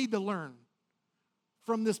do I need to learn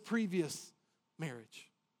from this previous marriage?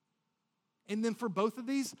 And then for both of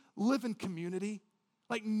these, live in community.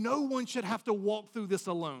 Like no one should have to walk through this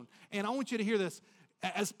alone. And I want you to hear this.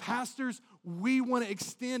 As pastors, we want to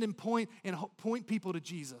extend and point people to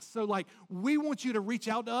Jesus. So like we want you to reach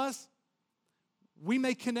out to us. We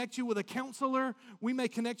may connect you with a counselor. We may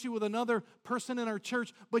connect you with another person in our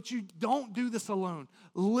church, but you don't do this alone.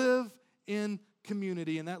 Live in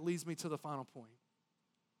community. And that leads me to the final point.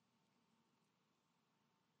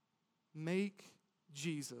 Make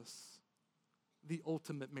Jesus the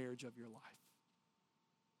ultimate marriage of your life.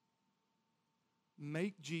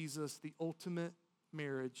 Make Jesus the ultimate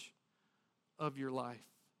marriage of your life.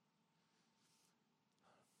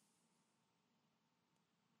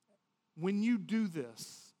 When you do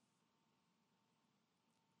this,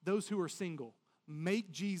 those who are single,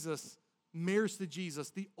 make Jesus, marriage to Jesus,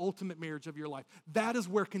 the ultimate marriage of your life. That is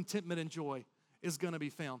where contentment and joy is going to be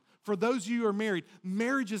found. For those of you who are married,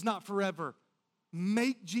 marriage is not forever.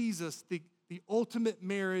 Make Jesus the ultimate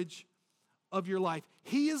marriage of your life.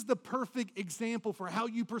 He is the perfect example for how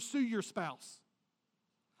you pursue your spouse.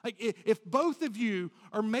 Like if both of you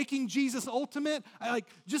are making Jesus ultimate, like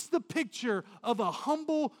just the picture of a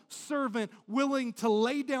humble servant willing to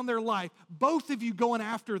lay down their life, both of you going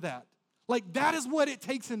after that. Like that is what it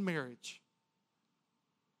takes in marriage.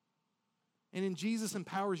 And then Jesus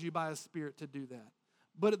empowers you by His Spirit to do that.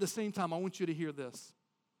 But at the same time, I want you to hear this.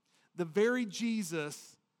 The very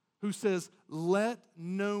Jesus who says, let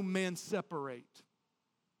no man separate,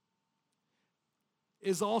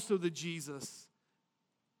 is also the Jesus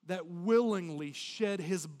that willingly shed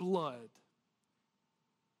His blood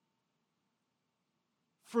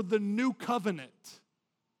for the new covenant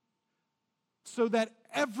so that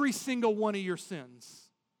every single one of your sins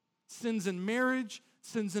in marriage,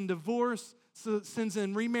 sins in divorce, sins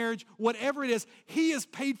in remarriage, whatever it is, He has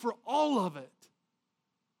paid for all of it.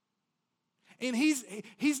 And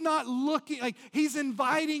he's not looking, like He's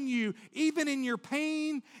inviting you, even in your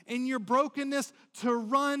pain and your brokenness, to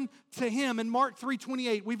run to Him. In Mark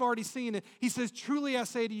 3:28, we've already seen it. He says, truly I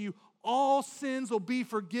say to you, all sins will be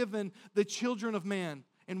forgiven the children of man,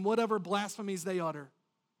 and whatever blasphemies they utter.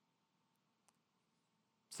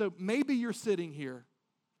 So maybe you're sitting here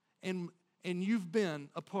and you've been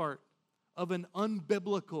a part of an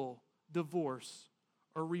unbiblical divorce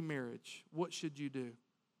or remarriage. What should you do?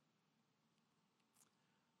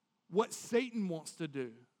 What Satan wants to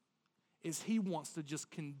do is he wants to just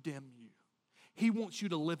condemn you. He wants you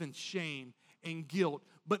to live in shame and guilt,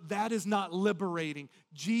 but that is not liberating.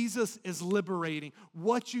 Jesus is liberating.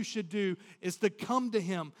 What you should do is to come to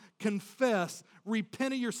Him, confess,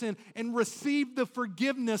 repent of your sin, and receive the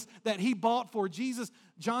forgiveness that He bought for.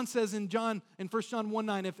 John says in 1 John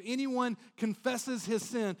 1:9, if anyone confesses his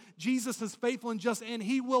sin, Jesus is faithful and just, and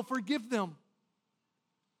He will forgive them.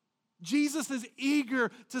 Jesus is eager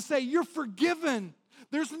to say, you're forgiven.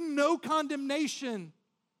 There's no condemnation.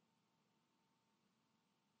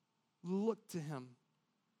 Look to Him.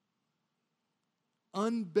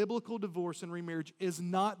 Unbiblical divorce and remarriage is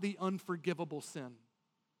not the unforgivable sin.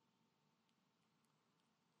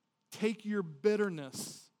 Take your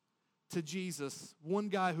bitterness to Jesus. One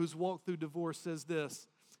guy who's walked through divorce says this.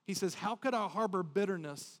 He says, how could I harbor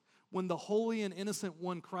bitterness when the holy and innocent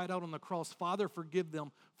one cried out on the cross, Father, forgive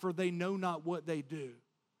them, for they know not what they do.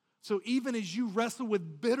 So even as you wrestle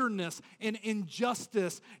with bitterness and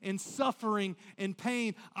injustice and suffering and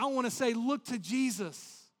pain, I want to say, look to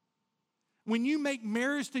Jesus. When you make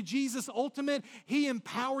marriage to Jesus ultimate, He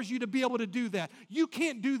empowers you to be able to do that. You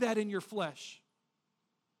can't do that in your flesh.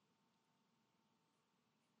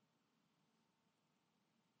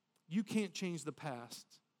 You can't change the past.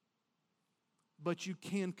 But you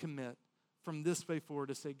can commit from this day forward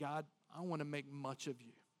to say, God, I want to make much of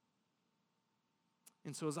you.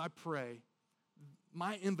 And so as I pray,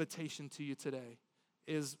 my invitation to you today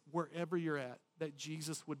is wherever you're at, that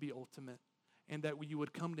Jesus would be ultimate and that you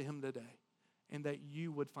would come to Him today and that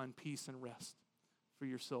you would find peace and rest for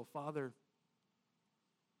yourself. Father,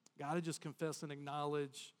 God, I just confess and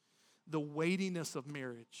acknowledge the weightiness of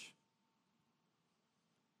marriage.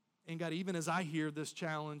 And God, even as I hear this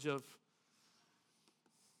challenge of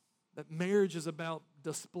that marriage is about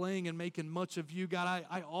displaying and making much of you, God,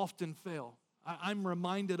 I often fail. I'm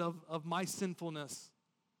reminded of my sinfulness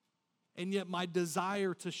and yet my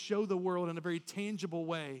desire to show the world in a very tangible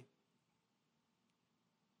way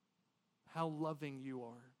how loving you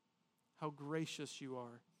are, how gracious you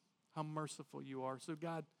are, how merciful you are. So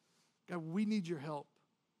God, we need your help.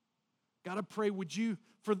 God, I pray, would you,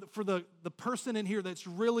 for the person in here that's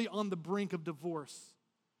really on the brink of divorce,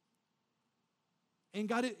 and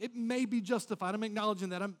God, it may be justified. I'm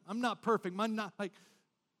acknowledging that. I'm not perfect.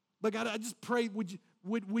 But God, I just pray,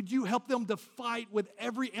 would you help them to fight with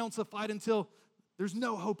every ounce of fight until there's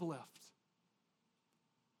no hope left?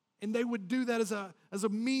 And they would do that as a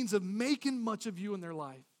means of making much of you in their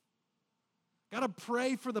life. God, I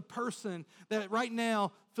pray for the person that right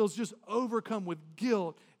now feels just overcome with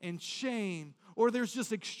guilt and shame, or there's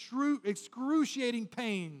just excruciating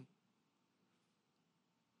pain.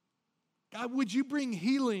 God, would you bring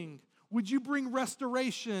healing? Would you bring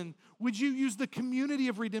restoration? Would you use the community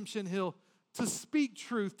of Redemption Hill to speak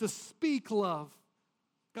truth, to speak love?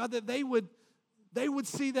 God, that they would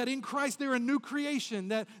see that in Christ they're a new creation,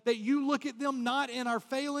 that you look at them not in our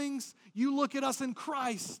failings, you look at us in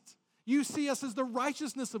Christ. You see us as the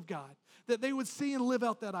righteousness of God, that they would see and live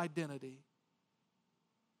out that identity.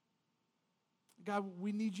 God,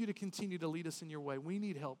 we need you to continue to lead us in your way. We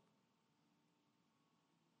need help.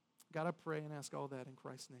 God, I pray and ask all that in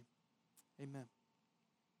Christ's name. Amen.